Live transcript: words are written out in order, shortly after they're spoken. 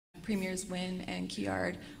Premiers Wynne and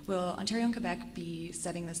Couillard, will Ontario and Quebec be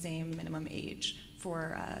setting the same minimum age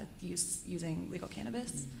for using legal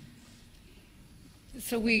cannabis?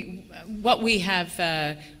 So what we have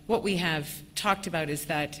talked about is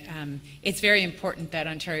that it's very important that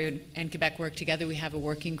Ontario and Quebec work together. We have a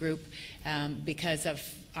working group because of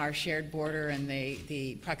our shared border and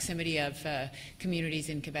the proximity of communities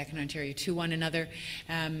in Quebec and Ontario to one another.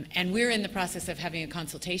 And we're in the process of having a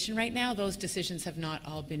consultation right now. Those decisions have not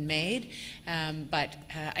all been made, but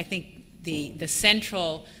I think the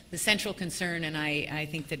central concern, and I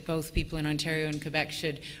think that both people in Ontario and Quebec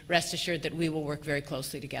should rest assured that we will work very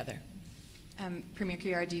closely together. Premier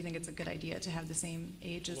Couillard, do you think it's a good idea to have the same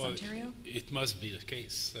age as Ontario? It must be the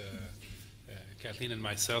case. Kathleen and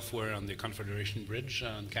myself were on the Confederation Bridge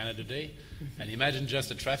on Canada Day, and imagine just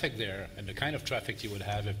the traffic there and the kind of traffic you would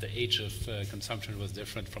have if the age of consumption was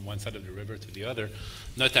different from one side of the river to the other.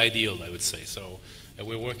 Not ideal, I would say. So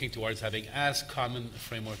we're working towards having as common a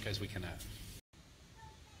framework as we can have.